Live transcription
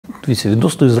Дивіться,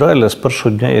 відносно Ізраїля з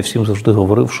першого дня я всім завжди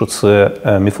говорив, що це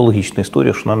міфологічна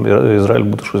історія, що нам Ізраїль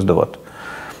буде щось давати.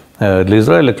 Для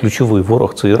Ізраїля ключовий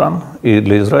ворог – це Іран, і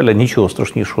для Ізраїля нічого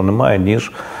страшнішого немає,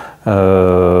 ніж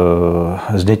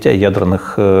зняття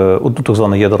ядерних, так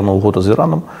звана ядерна угода з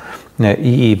Іраном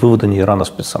і виведення Ірана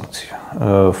з-під санкцій.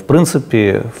 В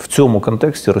принципі, в цьому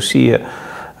контексті Росія,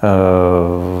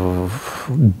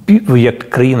 як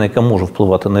країна, яка може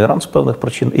впливати на Іран з певних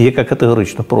причин, і яка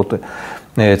категорично проти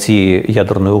цієї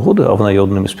ядерної угоди, а вона є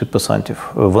одним із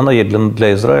підписантів, вона є для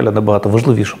Ізраїля набагато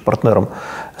важливішим партнером,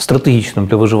 стратегічним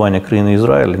для виживання країни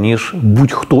Ізраїль, ніж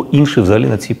будь-хто інший взагалі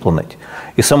на цій планеті.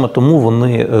 І саме тому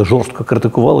вони жорстко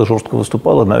критикували, жорстко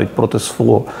виступали навіть проти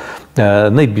свого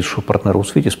найбільшого партнера у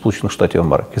світі – Сполучених Штатів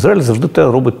Америки. Ізраїль завжди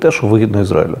робить те, що вигідно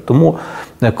Ізраїлю. Тому,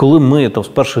 коли ми з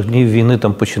перших днів війни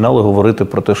починали говорити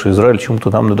про те, що Ізраїль, чому ти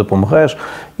нам не допомагаєш,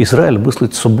 Ізраїль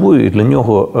мислить собою, і для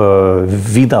нього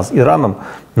війна з Іраном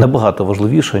набагато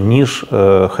важливіша, ніж,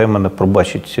 хай мене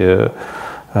пробачить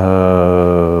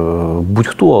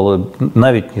будь-хто, але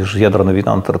навіть ніж ядерна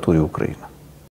війна на території України.